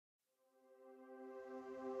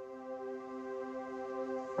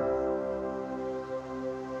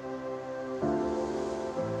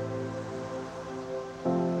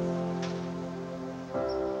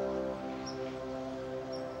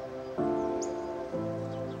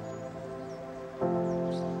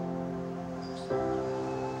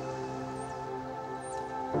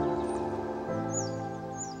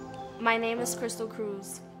My name is Cristal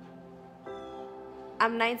Cruz.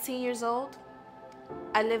 I'm 19 years old.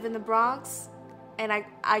 I live in the Bronx, and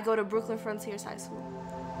I go to Brooklyn Frontiers High School.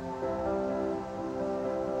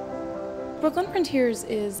 Brooklyn Frontiers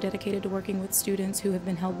is dedicated to working with students who have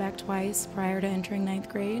been held back twice prior to entering 9th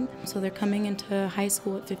grade. So they're coming into high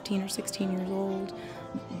school at 15 or 16 years old.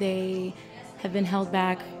 They have been held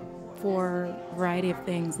back for a variety of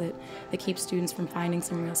things that keep students from finding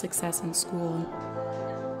some real success in school.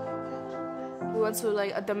 We went to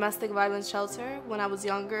like a domestic violence shelter when I was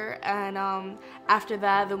younger, and after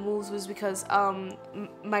that the moves was because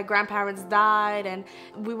my grandparents died and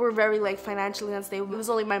we were very like financially unstable. It was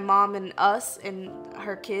only my mom and us and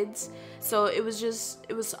her kids, so it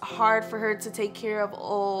was hard for her to take care of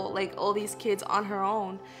all these kids on her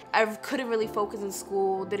own. I couldn't really focus in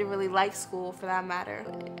school, didn't really like school for that matter.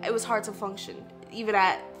 It was hard to function even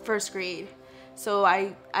at first grade, so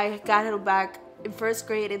I got held back in first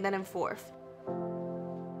grade and then in fourth.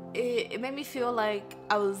 It made me feel like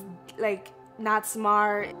I was like not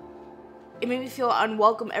smart. It made me feel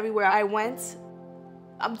unwelcome everywhere I went.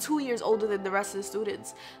 I'm 2 years older than the rest of the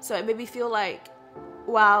students, so it made me feel like,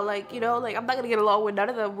 wow, like, you know, like I'm not gonna get along with none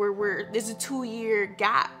of them. There's a 2-year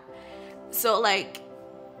gap, so like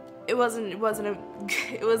it wasn't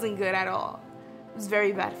good at all. It was a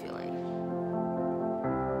very bad feeling.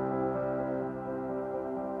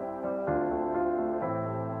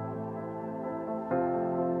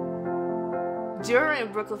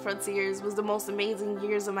 During Brooklyn Frontiers was the most amazing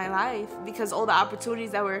years of my life because all the opportunities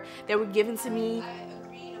that were given to me,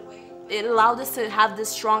 it allowed us to have this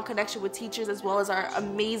strong connection with teachers as well as our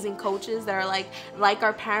amazing coaches that are like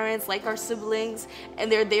our parents, like our siblings,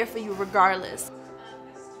 and they're there for you regardless.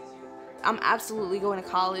 I'm absolutely going to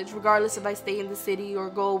college, regardless if I stay in the city or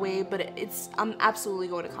go away, but I'm absolutely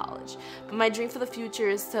going to college. But my dream for the future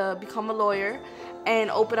is to become a lawyer and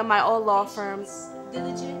open up my own law firm.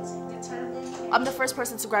 Diligent, determined. I'm the first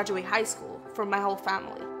person to graduate high school from my whole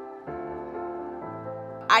family.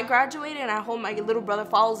 I graduated and I hope my little brother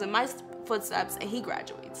follows in my footsteps and he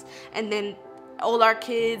graduates. And then all our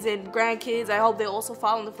kids and grandkids, I hope they also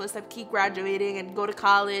follow in the footsteps, keep graduating and go to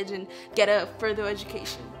college and get a further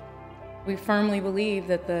education. We firmly believe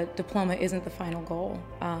that the diploma isn't the final goal,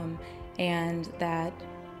 and that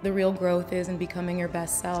the real growth is in becoming your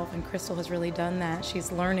best self, and Cristal has really done that.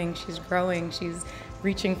 She's learning, she's growing, she's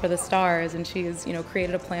reaching for the stars, and she's, you know,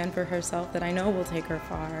 created a plan for herself that I know will take her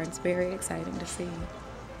far. It's very exciting to see.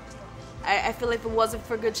 I feel like if it wasn't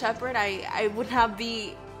for Good Shepherd, I would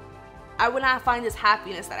not find this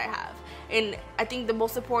happiness that I have. And I think the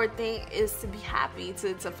most important thing is to be happy,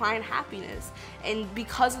 to find happiness. And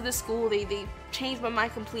because of the school, they changed my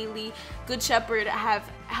mind completely. Good Shepherd have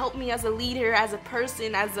helped me as a leader, as a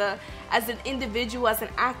person, as an individual, as an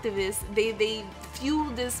activist. They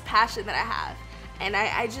fuel this passion that I have. And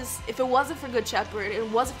I just, if it wasn't for Good Shepherd, it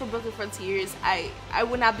wasn't for Brooklyn Frontiers, I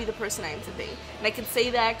would not be the person I am today. And I can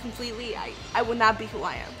say that completely, I would not be who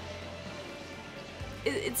I am.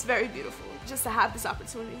 It's very beautiful just to have this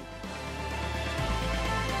opportunity.